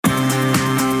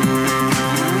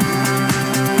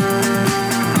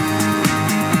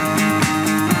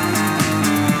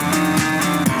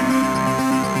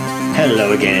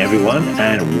Hello again, everyone,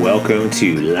 and welcome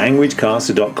to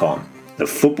LanguageCaster.com, the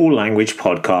football language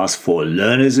podcast for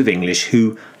learners of English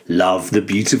who love the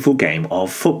beautiful game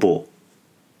of football.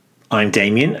 I'm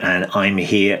Damien, and I'm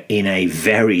here in a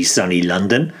very sunny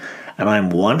London, and I'm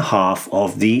one half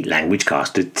of the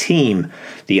LanguageCaster team.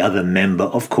 The other member,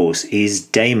 of course, is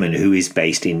Damon, who is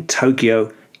based in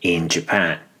Tokyo in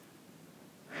Japan.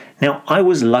 Now, I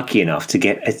was lucky enough to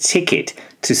get a ticket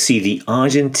to see the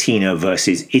Argentina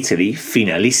versus Italy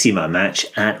Finalissima match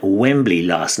at Wembley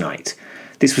last night.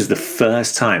 This was the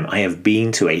first time I have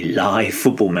been to a live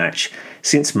football match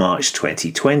since March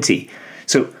 2020.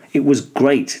 So it was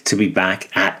great to be back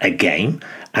at a game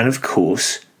and, of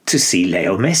course, to see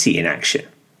Leo Messi in action.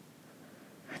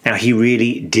 Now, he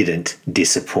really didn't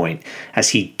disappoint as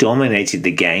he dominated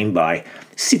the game by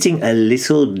sitting a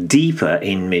little deeper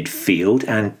in midfield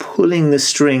and pulling the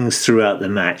strings throughout the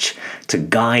match to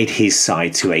guide his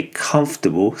side to a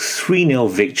comfortable 3-0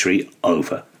 victory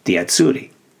over the Azzurri.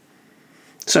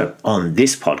 So, on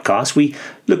this podcast, we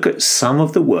look at some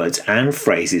of the words and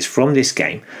phrases from this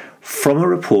game from a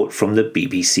report from the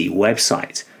BBC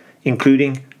website,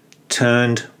 including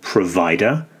turned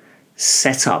provider,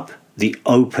 set up the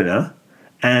opener,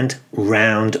 and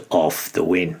round off the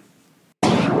win.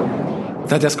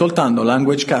 State ascoltando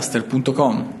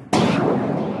LanguageCaster.com.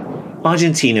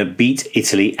 Argentina beat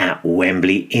Italy at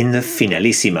Wembley in the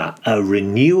Finalissima, a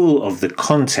renewal of the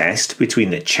contest between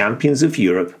the champions of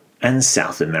Europe and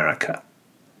South America.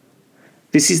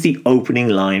 This is the opening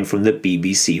line from the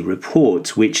BBC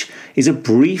report, which is a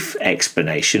brief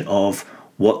explanation of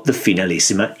what the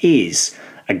Finalissima is,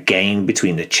 a game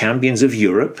between the champions of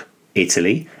Europe,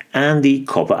 Italy, and the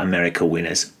Copa America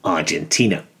winners,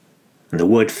 Argentina. And the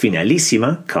word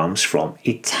Finalissima comes from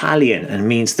Italian and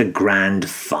means the grand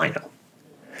final.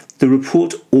 The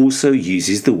report also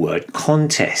uses the word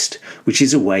contest, which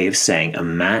is a way of saying a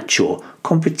match or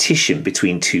competition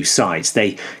between two sides.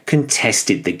 They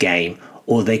contested the game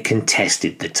or they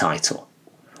contested the title.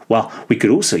 Well, we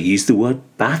could also use the word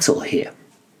battle here.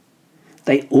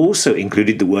 They also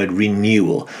included the word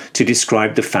renewal to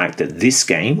describe the fact that this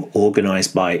game,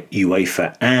 organised by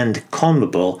UEFA and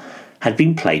CONMEBOL, had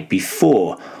been played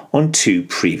before on two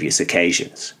previous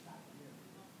occasions.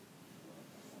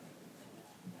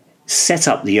 Set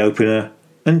up the opener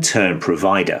and turn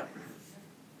provider.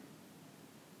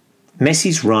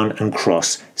 Messi's run and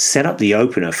cross set up the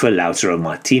opener for Lautaro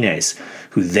Martinez,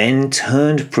 who then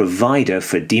turned provider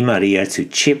for Di Maria to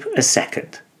chip a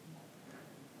second.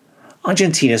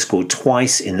 Argentina scored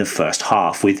twice in the first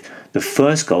half, with the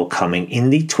first goal coming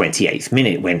in the 28th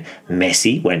minute when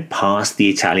Messi went past the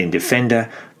Italian defender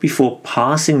before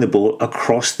passing the ball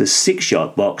across the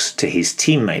 6-yard box to his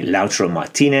teammate Lautaro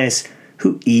Martinez,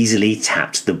 who easily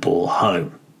tapped the ball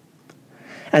home.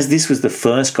 As this was the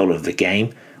first goal of the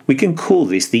game, we can call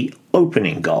this the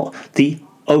opening goal, the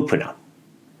opener.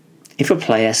 If a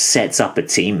player sets up a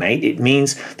teammate, it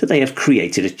means that they have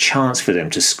created a chance for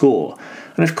them to score.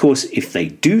 And of course, if they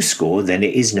do score, then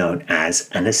it is known as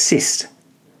an assist.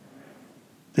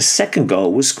 The second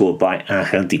goal was scored by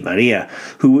Angel Di Maria,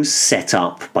 who was set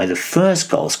up by the first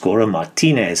goal scorer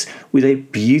Martinez with a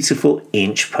beautiful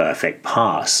inch-perfect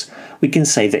pass. We can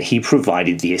say that he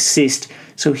provided the assist,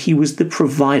 so he was the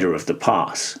provider of the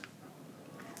pass.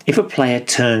 If a player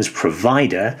turns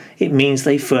provider, it means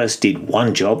they first did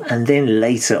one job and then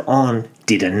later on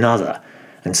did another.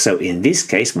 And so in this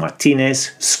case,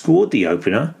 Martinez scored the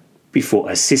opener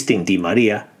before assisting Di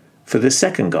Maria for the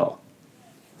second goal.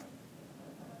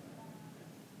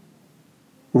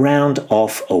 Round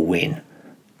off a win.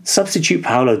 Substitute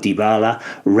Paulo Dybala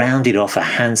rounded off a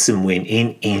handsome win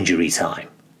in injury time.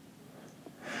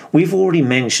 We've already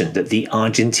mentioned that the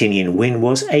Argentinian win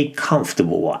was a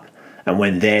comfortable one, and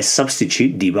when their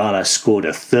substitute Dybala scored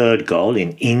a third goal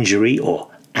in injury or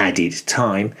added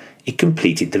time, it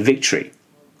completed the victory.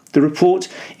 The report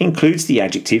includes the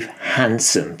adjective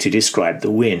handsome to describe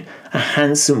the win. A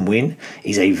handsome win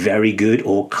is a very good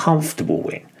or comfortable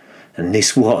win. And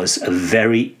this was a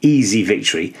very easy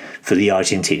victory for the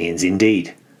Argentinians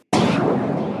indeed.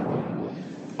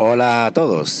 Hola a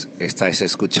todos, estáis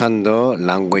escuchando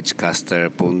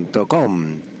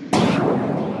LanguageCaster.com.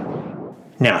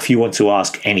 Now, if you want to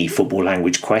ask any football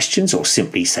language questions or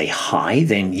simply say hi,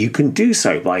 then you can do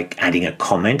so by adding a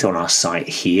comment on our site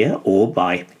here or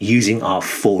by using our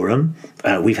forum.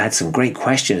 We've had some great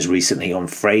questions recently on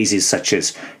phrases such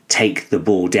as take the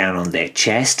ball down on their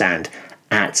chest and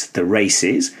at the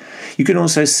races. You can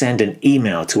also send an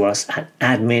email to us at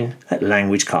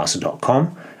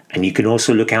admin@languagecaster.com, and you can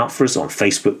also look out for us on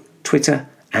Facebook, Twitter,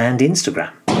 and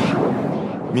Instagram.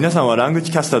 皆さんは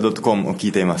languagecaster.com を聞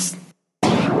いています。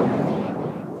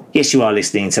Yes, you are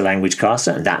listening to Language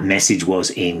Caster, and that message was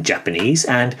in Japanese,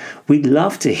 and we'd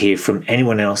love to hear from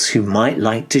anyone else who might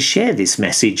like to share this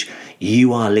message.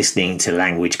 You are listening to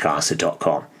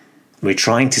languagecaster.com. We're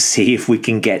trying to see if we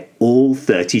can get all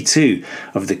 32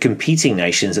 of the competing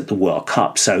nations at the World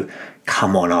Cup, so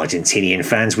come on, Argentinian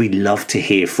fans, we'd love to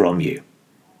hear from you.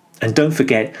 And don't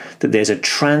forget that there's a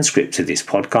transcript to this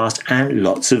podcast and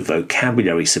lots of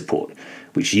vocabulary support,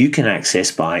 which you can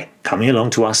access by coming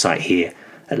along to our site here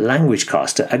at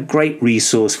LanguageCaster, a great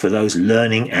resource for those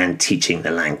learning and teaching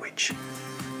the language.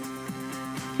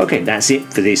 Okay, that's it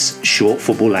for this short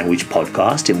football language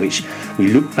podcast in which we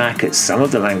look back at some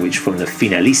of the language from the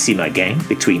Finalissima game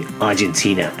between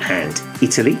Argentina and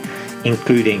Italy,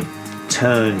 including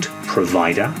turned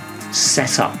provider,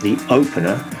 set up the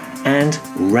opener, and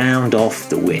round off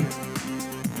the win.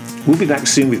 We'll be back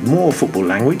soon with more football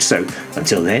language, so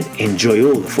until then, enjoy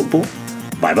all the football.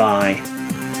 Bye bye.